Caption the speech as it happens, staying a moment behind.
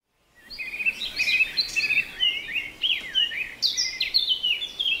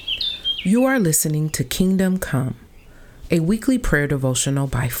You are listening to Kingdom Come, a weekly prayer devotional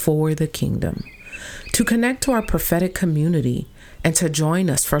by For the Kingdom. To connect to our prophetic community and to join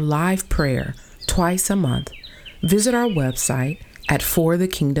us for live prayer twice a month, visit our website at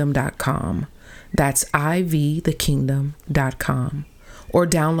forthekingdom.com. That's ivthekingdom.com. Or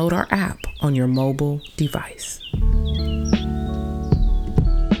download our app on your mobile device.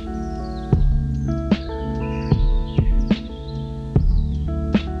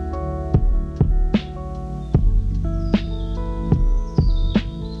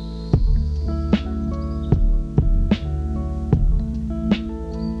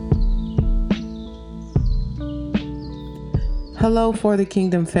 Hello, For the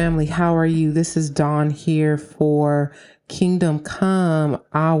Kingdom family. How are you? This is Dawn here for Kingdom Come,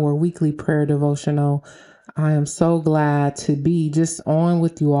 our weekly prayer devotional. I am so glad to be just on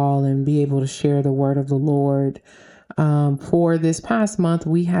with you all and be able to share the word of the Lord. For this past month,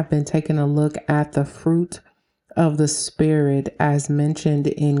 we have been taking a look at the fruit of the Spirit as mentioned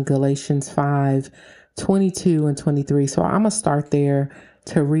in Galatians 5:22 and 23. So I'm going to start there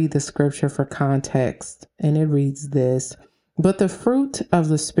to read the scripture for context. And it reads this. But the fruit of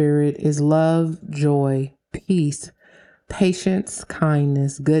the Spirit is love, joy, peace, patience,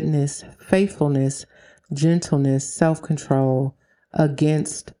 kindness, goodness, faithfulness, gentleness, self-control.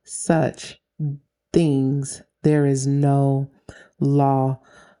 Against such things there is no law.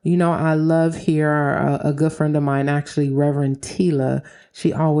 You know, I love here a good friend of mine, actually, Reverend Tila.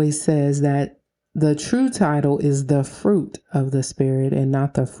 She always says that the true title is the fruit of the Spirit and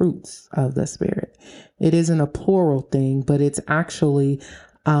not the fruits of the Spirit. It isn't a plural thing, but it's actually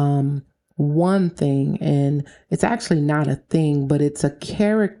one thing. And it's actually not a thing, but it's a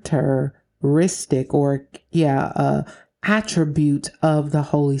characteristic or attribute of the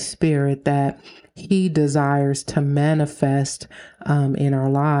Holy Spirit that He desires to manifest in our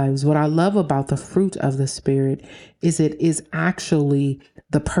lives. What I love about the fruit of the Spirit is it is actually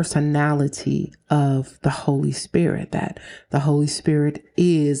the personality of the Holy Spirit, that the Holy Spirit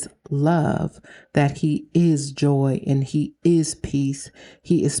is love, that He is joy and He is peace.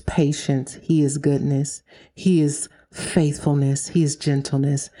 He is patience. He is goodness. He is faithfulness. He is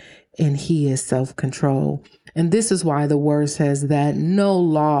gentleness, and He is self-control. And this is why the word says that no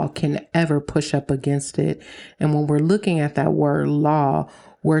law can ever push up against it. And when we're looking at that word law,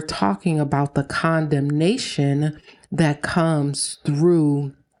 we're talking about the condemnation that comes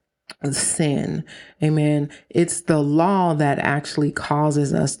through sin. Amen. It's the law that actually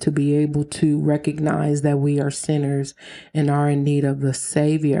causes us to be able to recognize that we are sinners and are in need of the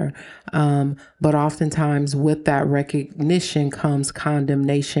Savior. But oftentimes with that recognition comes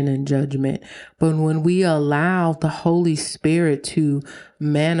condemnation and judgment. But when we allow the Holy Spirit to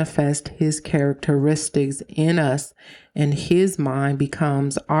manifest His characteristics in us, and His mind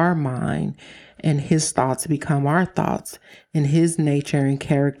becomes our mind, and His thoughts become our thoughts, and His nature and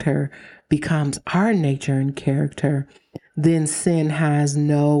character becomes our nature and character, then sin has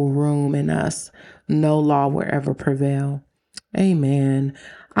no room in us. No law will ever prevail. Amen.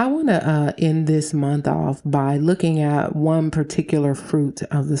 I want to end this month off by looking at one particular fruit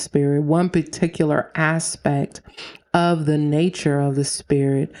of the Spirit, one particular aspect of the nature of the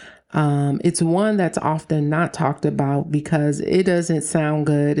Spirit. It's one that's often not talked about because it doesn't sound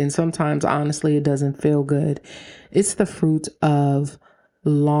good. And sometimes, honestly, it doesn't feel good. It's the fruit of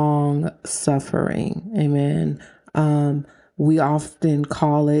long suffering. Amen. We often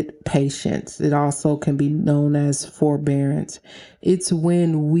call it patience. It also can be known as forbearance. It's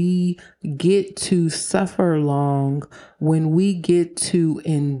when we get to suffer long, when we get to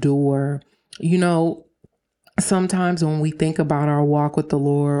endure. You know, sometimes when we think about our walk with the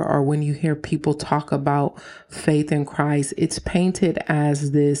Lord, or when you hear people talk about faith in Christ, it's painted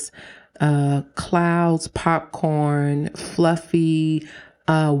as this clouds, popcorn, fluffy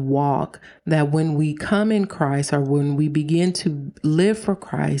walk, that when we come in Christ, or when we begin to live for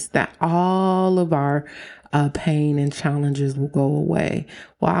Christ, that all of our pain and challenges will go away.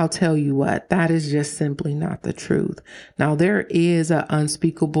 Well, I'll tell you what, that is just simply not the truth. Now, there is an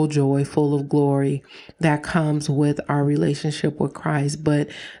unspeakable joy full of glory that comes with our relationship with Christ, but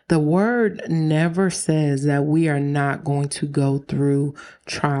the word never says that we are not going to go through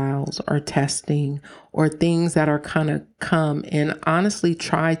trials or testing or things that are kind of come and honestly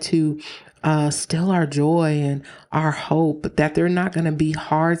try to still our joy and our hope, that they're not going to be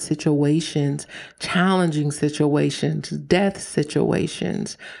hard situations, challenging situations, death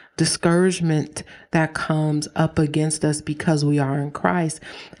situations, discouragement that comes up against us because we are in Christ.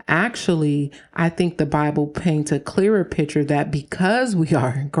 Actually, I think the Bible paints a clearer picture that because we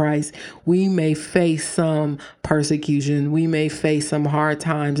are in Christ, we may face some persecution, we may face some hard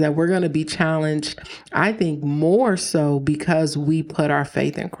times, that we're going to be challenged, I think more so because we put our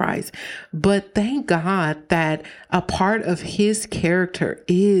faith in Christ. But thank God that a part of his character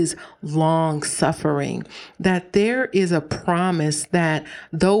is long suffering, that there is a promise that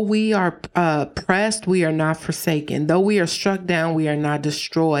though we are pressed, we are not forsaken. Though we are struck down, we are not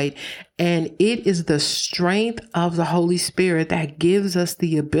destroyed. And it is the strength of the Holy Spirit that gives us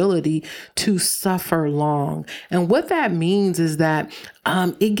the ability to suffer long. And what that means is that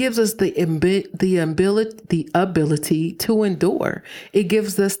it gives us the ability to endure. It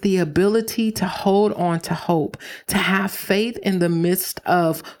gives us the ability to hold on to hope, to have faith in the midst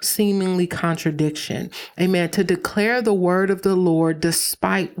of seemingly contradiction. Amen. To declare the word of the Lord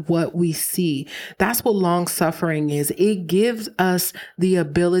despite what we see. That's what long suffering is. It gives us the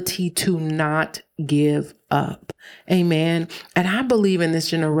ability to not give up. Amen. And I believe in this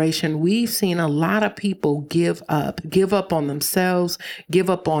generation, we've seen a lot of people give up on themselves, give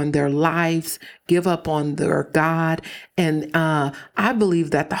up on their lives, give up on their God. And I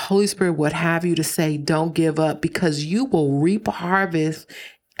believe that the Holy Spirit would have you to say, don't give up, because you will reap a harvest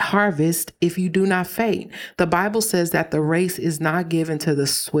if you do not faint. The Bible says that the race is not given to the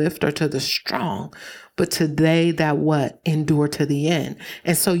swift or to the strong, but to they that endure to the end.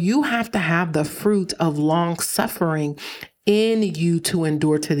 And so you have to have the fruit of long suffering in you to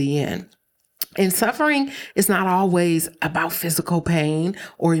endure to the end. And suffering is not always about physical pain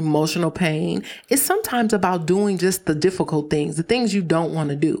or emotional pain. It's sometimes about doing just the difficult things, the things you don't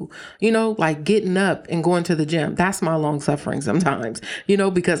want to do, like getting up and going to the gym. That's my long suffering sometimes,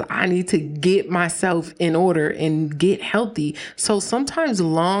 because I need to get myself in order and get healthy. So sometimes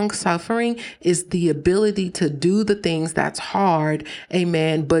long suffering is the ability to do the things that's hard,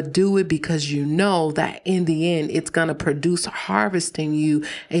 amen, but do it because you know that in the end, it's going to produce a harvest in you,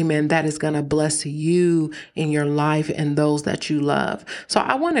 amen, that is going to bless you in your life and those that you love. So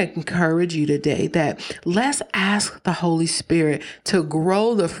I want to encourage you today that let's ask the Holy Spirit to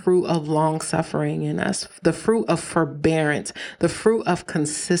grow the fruit of long suffering in us, the fruit of forbearance, the fruit of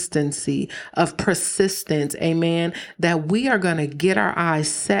consistency, of persistence, amen, that we are going to get our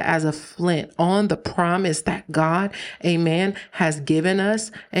eyes set as a flint on the promise that God, amen, has given us,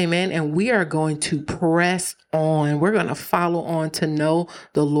 amen, and we are going to press on. We're going to follow on to know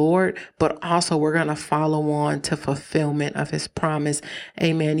the Lord, but also we're going to follow on to fulfillment of his promise.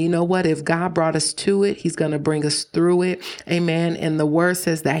 Amen. You know what? If God brought us to it, he's going to bring us through it. Amen. And the word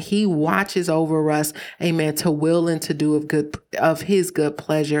says that he watches over us, amen, to will and to do of his good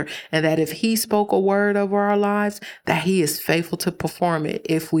pleasure. And that if he spoke a word over our lives, that he is faithful to perform it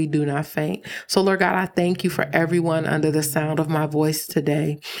if we do not faint. So Lord God, I thank you for everyone under the sound of my voice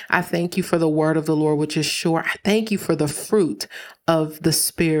today. I thank you for the word of the Lord, which is sure. I thank you for the fruit of the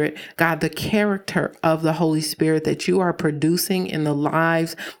Spirit, God, the character of the Holy Spirit that you are producing in the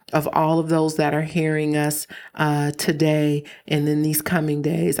lives of all of those that are hearing us today and in these coming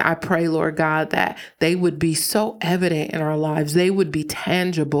days. I pray, Lord God, that they would be so evident in our lives. They would be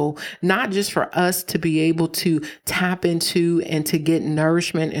tangible, not just for us to be able to tap into and to get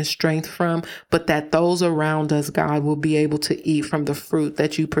nourishment and strength from, but that those around us, God, will be able to eat from the fruit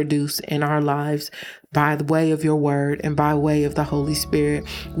that you produce in our lives by the way of your word and by way of the Holy Spirit.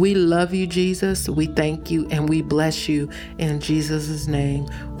 We love you, Jesus. We thank you and we bless you. In Jesus' name,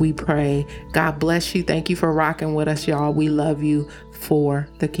 we pray. God bless you. Thank you for rocking with us, y'all. We love you for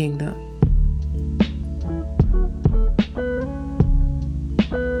the kingdom.